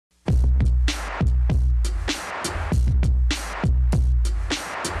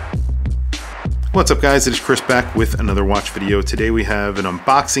What's up guys, it is Chris back with another watch video. Today we have an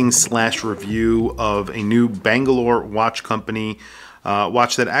unboxing slash review of a new Bangalore watch company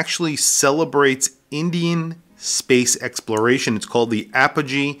watch that actually celebrates Indian space exploration. It's called the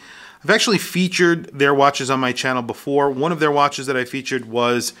Apogee. I've actually featured their watches on my channel before. One of their watches that I featured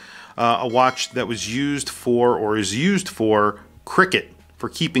was a watch that was used for, or is used for, cricket, for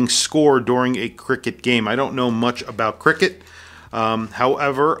keeping score during a cricket game. I don't know much about cricket.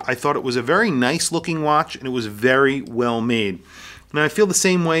 However, I thought it was a very nice looking watch and it was very well made. And I feel the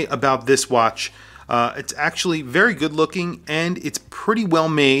same way about this watch. It's actually very good looking and it's pretty well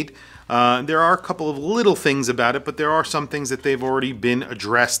made. There are a couple of little things about it, but there are some things that they've already been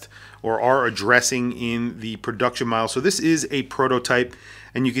addressed or are addressing in the production model. So this is a prototype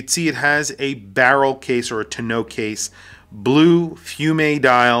and you can see it has a barrel case or a tonneau case, blue fume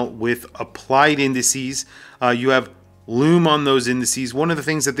dial with applied indices. You have lume on those indices. One of the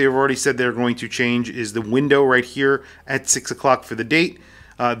things that they've already said they're going to change is the window right here at 6 o'clock for the date.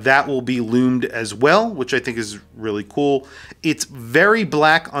 That will be lumed as well, which I think is really cool. It's very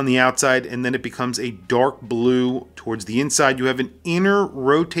black on the outside and then it becomes a dark blue towards the inside. You have an inner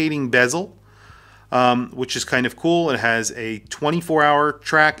rotating bezel, which is kind of cool. It has a 24-hour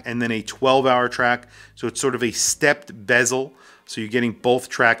track and then a 12-hour track. So it's sort of a stepped bezel. So you're getting both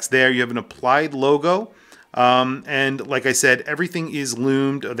tracks there. You have an applied logo. And like I said, everything is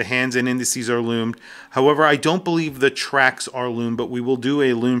loomed. The hands and indices are loomed. However, I don't believe the tracks are loomed, but we will do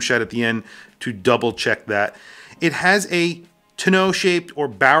a loom shot at the end to double check that. It has a tonneau shaped or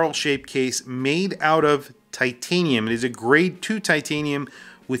barrel shaped case made out of titanium. It is a grade 2 titanium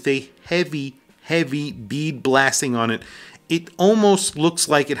with a heavy bead blasting on it. It almost looks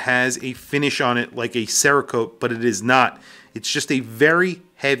like it has a finish on it like a Cerakote, but it is not. It's just a very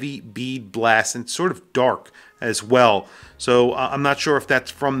heavy bead blast and sort of dark as well. So I'm not sure if that's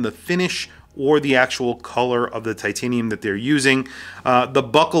from the finish or the actual color of the titanium that they're using. The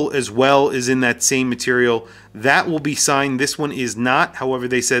buckle as well is in that same material. That will be signed. This one is not. However,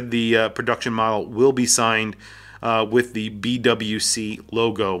 they said the production model will be signed with the BWC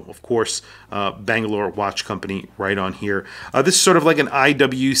logo, of course, Bangalore Watch Company right on here. This is sort of like an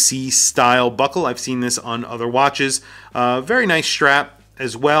IWC style buckle. I've seen this on other watches. Very nice strap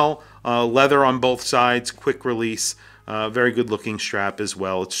as well. Leather on both sides, quick release. Very good looking strap as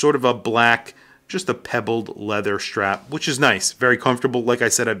well. It's sort of a black, just a pebbled leather strap, which is nice. Very comfortable. Like I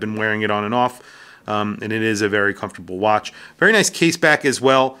said, I've been wearing it on and off. And it is a very comfortable watch. Very nice case back as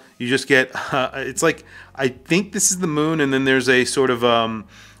well. You just get, it's like, I think this is the moon, and then there's a sort of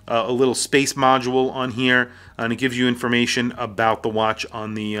a little space module on here, and it gives you information about the watch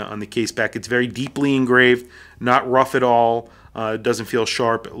on the case back. It's very deeply engraved, not rough at all. It doesn't feel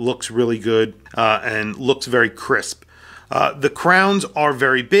sharp. It looks really good and looks very crisp. The crowns are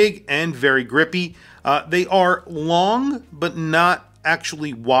very big and very grippy. They are long, but not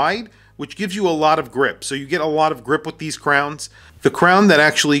actually wide, which gives you a lot of grip. So you get a lot of grip with these crowns. The crown that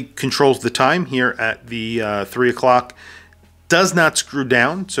actually controls the time here at the 3 o'clock does not screw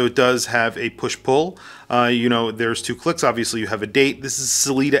down, so it does have a push-pull. You know, there's 2 clicks. Obviously, you have a date. This is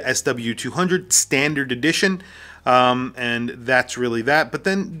Sellita SW200 Standard Edition, and that's really that. But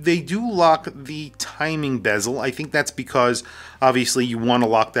then they do lock the timing bezel. I think that's because, obviously, you want to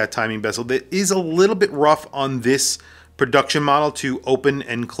lock that timing bezel. That is a little bit rough on this production model to open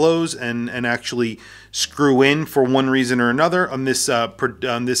and close and actually screw in for one reason or another. On this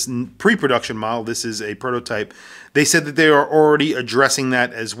pre-production model, this is a prototype, they said that they are already addressing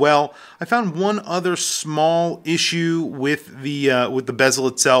that as well. I found one other small issue with the bezel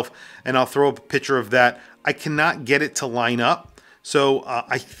itself, and I'll throw up a picture of that. I cannot get it to line up. So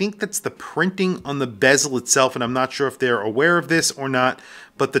I think that's the printing on the bezel itself, and I'm not sure if they're aware of this or not,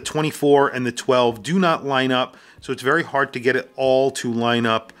 but the 24 and the 12 do not line up, so it's very hard to get it all to line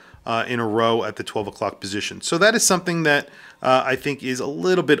up in a row at the 12 o'clock position. So that is something that I think is a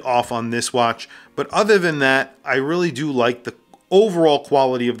little bit off on this watch, but other than that, I really do like the overall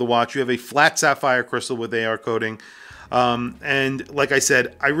quality of the watch. You have a flat sapphire crystal with AR coating. And like I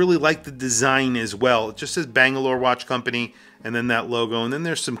said, I really like the design as well. It just says Bangalore Watch Company and then that logo, and then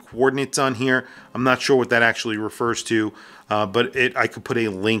there's some coordinates on here. I'm not sure what that actually refers to, but I could put a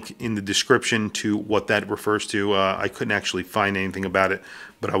link in the description to what that refers to. I couldn't actually find anything about it,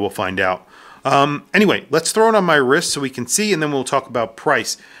 but I will find out. Anyway, let's throw it on my wrist so we can see, and then we'll talk about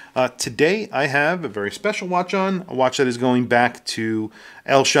price. Today I have a very special watch on, a watch that is going back to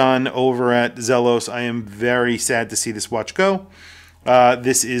Elshan over at Zelos. I am very sad to see this watch go.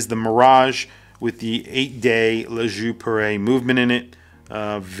 This is the Mirage with the 8-day Le Jour Pare movement in it.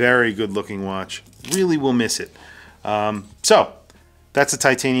 Very good looking watch. Really will miss it. So That's a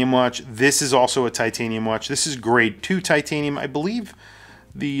titanium watch. This is also a titanium watch. This is grade 2 titanium. I believe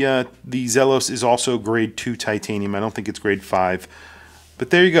the Zelos is also grade 2 titanium. I don't think it's grade 5. But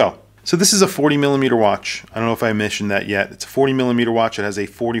there you go. So this is a 40 millimeter watch. I don't know if I mentioned that yet. It's a 40 millimeter watch. It has a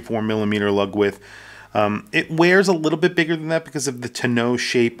 44 millimeter lug width. It wears a little bit bigger than that because of the tonneau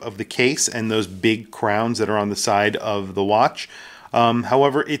shape of the case and those big crowns that are on the side of the watch.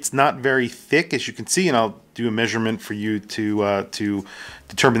 However, it's not very thick, as you can see, and I'll do a measurement for you to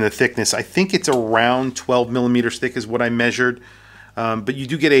determine the thickness. I think it's around 12 millimeters thick is what I measured. But you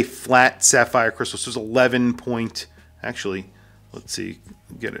do get a flat sapphire crystal. So it's 11 point, actually, let's see,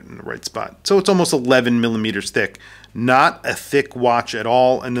 get it in the right spot. So it's almost 11 millimeters thick. Not a thick watch at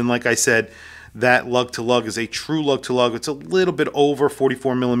all. And then, like I said, that lug to lug is a true lug to lug. It's a little bit over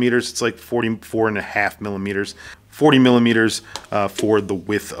 44 millimeters. It's like 44.5 millimeters. 40 millimeters for the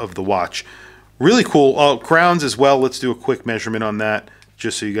width of the watch. Really cool. Crowns as well. Let's do a quick measurement on that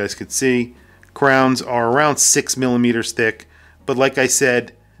just so you guys can see. Crowns are around 6 millimeters thick. But like I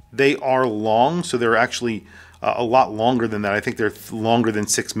said, they are long, so they're actually a lot longer than that. I think they're longer than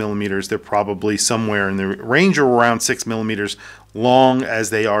 6 millimeters. They're probably somewhere in the range or around 6 millimeters long as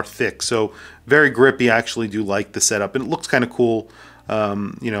they are thick. So very grippy. I actually do like the setup, and it looks kind of cool.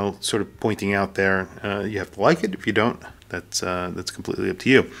 You know, sort of pointing out there. You have to like it. If you don't, that's completely up to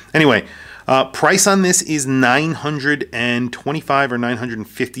you. Anyway, price on this is $925 or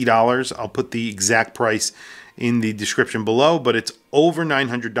 $950. I'll put the exact price in the description below, but it's over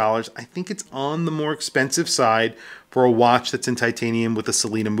 $900. I think it's on the more expensive side for a watch that's in titanium with a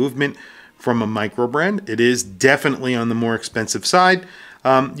Selena movement from a micro brand. It is definitely on the more expensive side.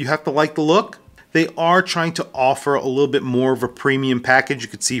 You have to like the look. They are trying to offer a little bit more of a premium package. You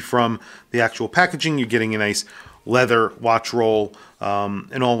could see from the actual packaging, you're getting a nice leather watch roll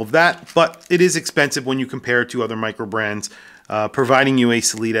and all of that, but it is expensive when you compare it to other micro brands, providing you a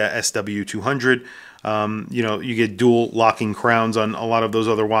Selena SW200. You know, you get dual locking crowns on a lot of those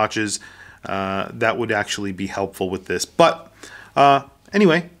other watches. That would actually be helpful with this. But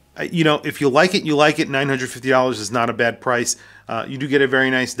anyway, you know, if you like it, you like it. $950 is not a bad price. You do get a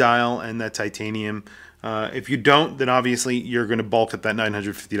very nice dial and that titanium. If you don't, then obviously you're going to balk at that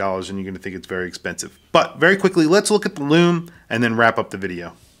 $950 and you're going to think it's very expensive. But very quickly, let's look at the lume and then wrap up the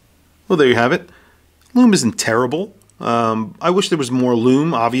video. Well, there you have it. Lume isn't terrible. I wish there was more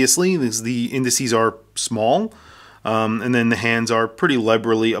lume, obviously. The indices are small, and then the hands are pretty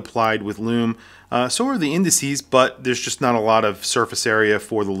liberally applied with lume. So are the indices, but there's just not a lot of surface area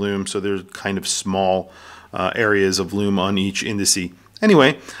for the lume, so there's kind of small areas of lume on each indice.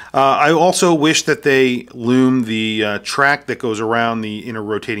 Anyway, I also wish that they lume the track that goes around the inner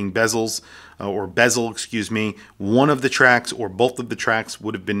rotating bezels, or bezel, excuse me. One of the tracks or both of the tracks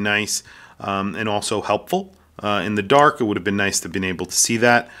would have been nice and also helpful. In the dark, it would have been nice to have been able to see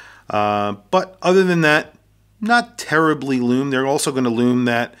that. But other than that, not terribly lume. They're also going to lume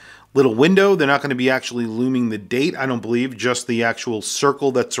that little window. They're not going to be actually looming the date, I don't believe, just the actual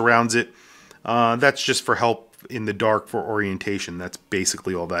circle that surrounds it. That's just for help in the dark for orientation. That's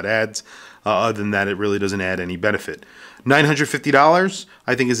basically all that adds. Other than that, it really doesn't add any benefit. $950,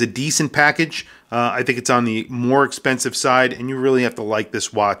 I think, is a decent package. I think it's on the more expensive side, and you really have to like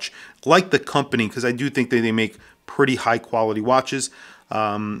this watch, like the company, because I do think that they make pretty high quality watches.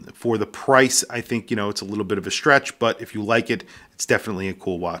 For the price, I think, you know, it's a little bit of a stretch, but if you like it, it's definitely a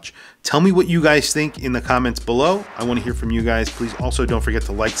cool watch. Tell me what you guys think in the comments below. I want to hear from you guys. Please also don't forget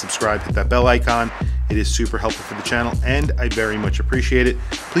to like, subscribe, hit that bell icon. It is super helpful for the channel, and I very much appreciate it.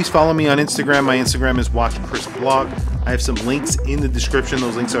 Please follow me on Instagram. My Instagram is WatchChrisBlog. I have some links in the description.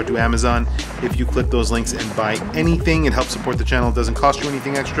 Those links are to Amazon. If you click those links and buy anything, it helps support the channel. It doesn't cost you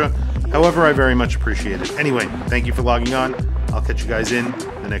anything extra. However, I very much appreciate it. Anyway, thank you for logging on. I'll catch you guys in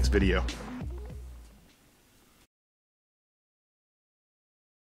the next video.